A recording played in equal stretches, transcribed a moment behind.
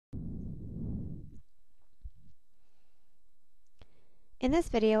In this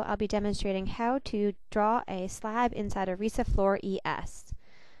video, I'll be demonstrating how to draw a slab inside of RISAFloor ES.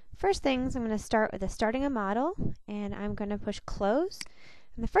 First things, I'm going to start with starting a model, and I'm going to push close.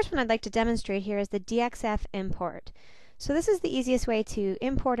 And the first one I'd like to demonstrate here is the Dxf Import. So this is the easiest way to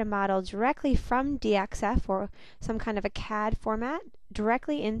import a model directly from Dxf or some kind of a CAD format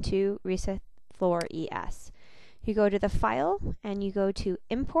directly into RISAFloor ES. You go to the File, and you go to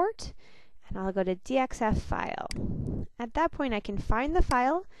Import, and I'll go to Dxf File. At that point, I can find the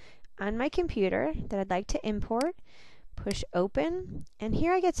file on my computer that I'd like to import, push Open, and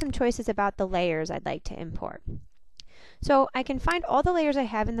here I get some choices about the layers I'd like to import. So I can find all the layers I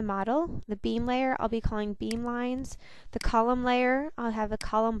have in the model. The beam layer I'll be calling beam lines. The column layer I'll have the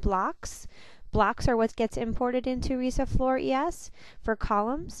column blocks. Blocks are what gets imported into RISAFloor ES for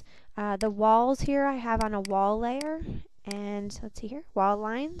columns. The walls here I have on a wall layer, and let's see here, wall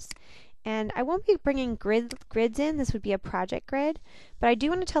lines. And I won't be bringing grids in, this would be a project grid, but I do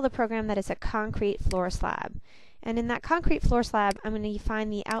want to tell the program that it's a concrete floor slab. And in that concrete floor slab, I'm going to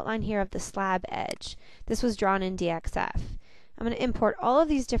find the outline here of the slab edge. This was drawn in Dxf. I'm going to import all of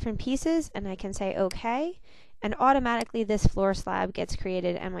these different pieces, and I can say OK, and automatically this floor slab gets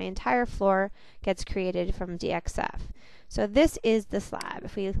created, and my entire floor gets created from Dxf. So this is the slab.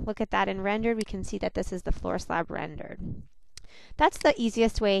 If we look at that in rendered, we can see that this is the floor slab rendered. That's the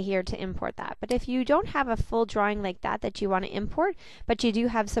easiest way here to import that. But if you don't have a full drawing like that you want to import, but you do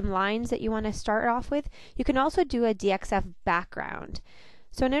have some lines that you want to start off with, you can also do a Dxf Background.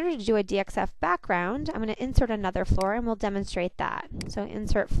 So in order to do a Dxf Background, I'm going to insert another floor, and we'll demonstrate that. So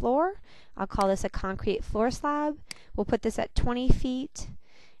insert floor, I'll call this a concrete floor slab. We'll put this at 20 feet.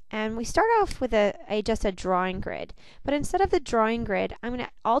 And we start off with just a drawing grid. But instead of the drawing grid, I'm going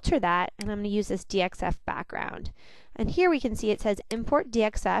to alter that, and I'm going to use this Dxf Background. And here we can see it says import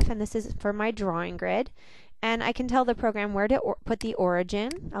Dxf, and this is for my drawing grid. And I can tell the program where to put the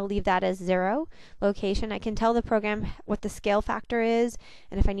origin. I'll leave that as 0. Location, I can tell the program what the scale factor is,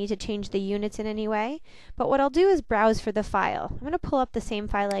 and if I need to change the units in any way. But what I'll do is browse for the file. I'm going to pull up the same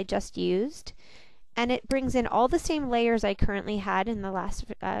file I just used. And it brings in all the same layers I currently had in the last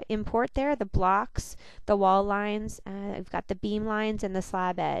import there, the blocks, the wall lines, I've got the beam lines, and the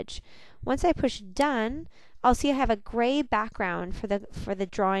slab edge. Once I push done, I'll see I have a gray background for the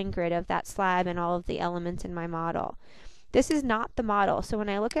drawing grid of that slab and all of the elements in my model. This is not the model, so when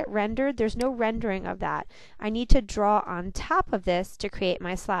I look at rendered, there's no rendering of that. I need to draw on top of this to create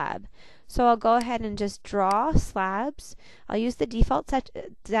my slab. So I'll go ahead and just draw slabs. I'll use the default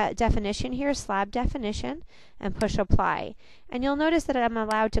definition here, slab definition, and push apply. And you'll notice that I'm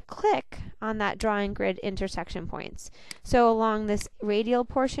allowed to click on that drawing grid intersection points. So along this radial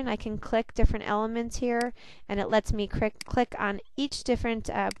portion, I can click different elements here, and it lets me click on each different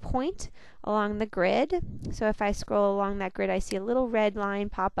point along the grid. So if I scroll along that grid, I see a little red line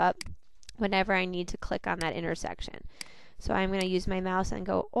pop up whenever I need to click on that intersection. So I'm going to use my mouse and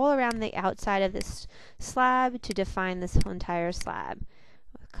go all around the outside of this slab to define this whole entire slab.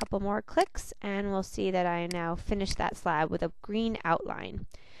 A couple more clicks, and we'll see that I now finished that slab with a green outline.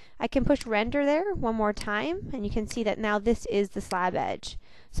 I can push render there one more time, and you can see that now this is the slab edge.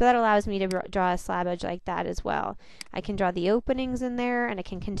 So that allows me to draw a slab edge like that as well. I can draw the openings in there, and I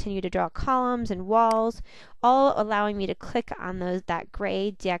can continue to draw columns and walls, all allowing me to click on that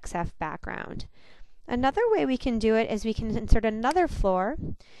gray Dxf background. Another way we can do it is we can insert another floor,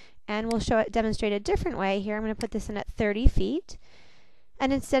 and we'll demonstrate a different way here. I'm going to put this in at 30 feet.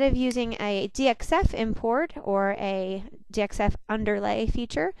 And instead of using a Dxf import or a Dxf underlay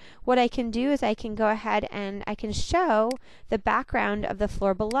feature, what I can do is I can go ahead and I can show the background of the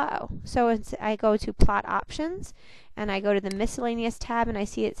floor below. So I go to plot options, and I go to the miscellaneous tab, and I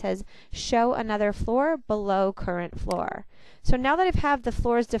see it says show another floor below current floor. So now that I have the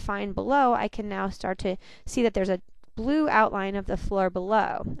floors defined below, I can now start to see that there's a blue outline of the floor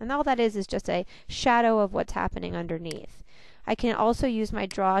below. And all that is just a shadow of what's happening underneath. I can also use my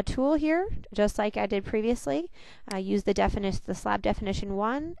draw tool here, just like I did previously. Use the slab definition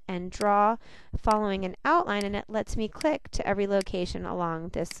 1 and draw following an outline, and it lets me click to every location along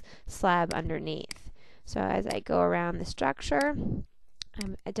this slab underneath. So as I go around the structure,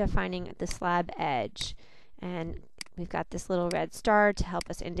 I'm defining the slab edge, and we've got this little red star to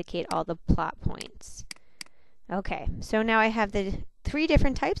help us indicate all the plot points. Okay, so now I have the 3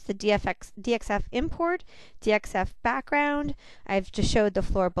 different types, the Dxf Import, Dxf Background. I've just showed the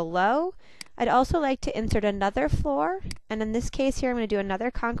floor below. I'd also like to insert another floor, and in this case here I'm going to do another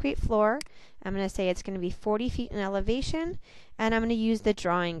concrete floor. I'm going to say it's going to be 40 feet in elevation, and I'm going to use the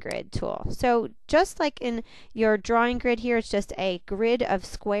drawing grid tool. So just like in your drawing grid here, it's just a grid of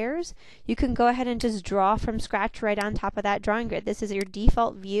squares. You can go ahead and just draw from scratch right on top of that drawing grid. This is your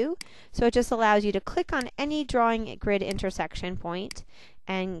default view, so it just allows you to click on any drawing grid intersection point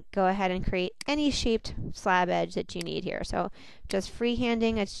and go ahead and create any shaped slab edge that you need here. So just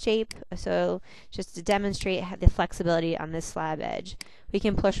freehanding a shape, so just to demonstrate the flexibility on this slab edge. We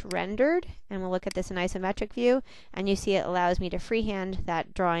can push rendered, and we'll look at this in isometric view, and you see it allows me to freehand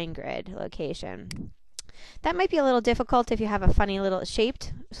that drawing grid location. That might be a little difficult if you have a funny little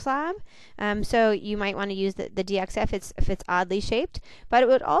shaped slab, so you might want to use the Dxf if it's oddly shaped, but it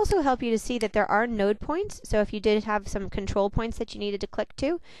would also help you to see that there are node points. So if you did have some control points that you needed to click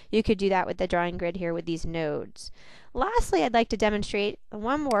to, you could do that with the drawing grid here with these nodes. Lastly, I'd like to demonstrate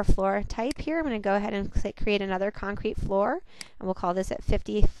one more floor type here. I'm going to go ahead and create another concrete floor, and we'll call this at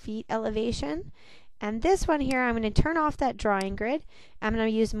 50 feet elevation. And this one here, I'm going to turn off that drawing grid. I'm going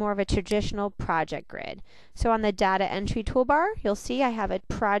to use more of a traditional project grid. So on the data entry toolbar, you'll see I have a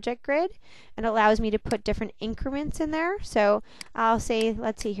project grid, and it allows me to put different increments in there. So I'll say,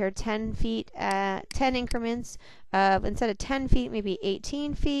 let's see here, 10 feet, 10 increments of, instead of 10 feet, maybe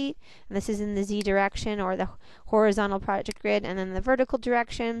 18 feet. And this is in the Z direction or the horizontal project grid. And then the vertical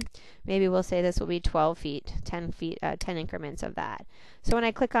direction, maybe we'll say this will be 12 feet, 10 increments of that. So when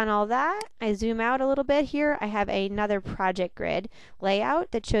I click on all that, I zoom out a little bit here, I have another project grid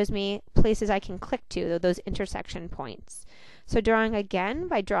layout that shows me places I can click to, those intersection points. So drawing again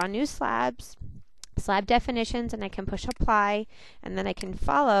by draw new slabs, slab definitions, and I can push apply, and then I can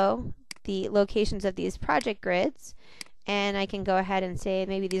follow the locations of these project grids, and I can go ahead and say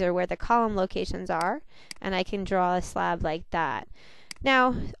maybe these are where the column locations are, and I can draw a slab like that.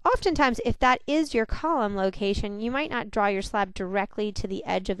 Now, oftentimes, if that is your column location, you might not draw your slab directly to the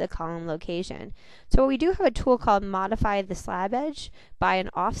edge of the column location. So we do have a tool called Modify the Slab Edge by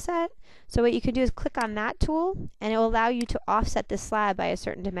an offset. So what you can do is click on that tool, and it will allow you to offset the slab by a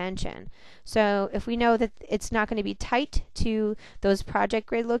certain dimension. So if we know that it's not going to be tight to those project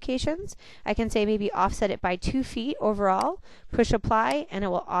grid locations, I can say maybe offset it by 2 feet overall, push apply, and it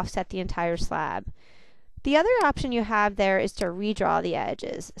will offset the entire slab. The other option you have there is to redraw the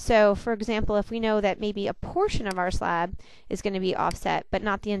edges. So for example, if we know that maybe a portion of our slab is going to be offset, but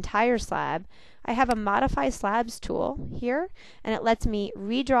not the entire slab, I have a Modify Slabs tool here, and it lets me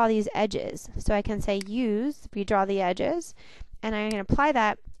redraw these edges. So I can say use, redraw the edges, and I'm going to apply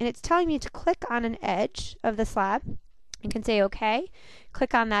that, and it's telling me to click on an edge of the slab. You can say OK,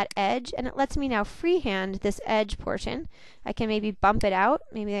 click on that edge, and it lets me now freehand this edge portion. I can maybe bump it out,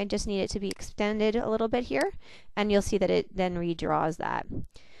 maybe I just need it to be extended a little bit here, and you'll see that it then redraws that.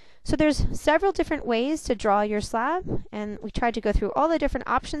 So there's several different ways to draw your slab, and we tried to go through all the different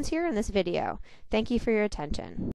options here in this video. Thank you for your attention.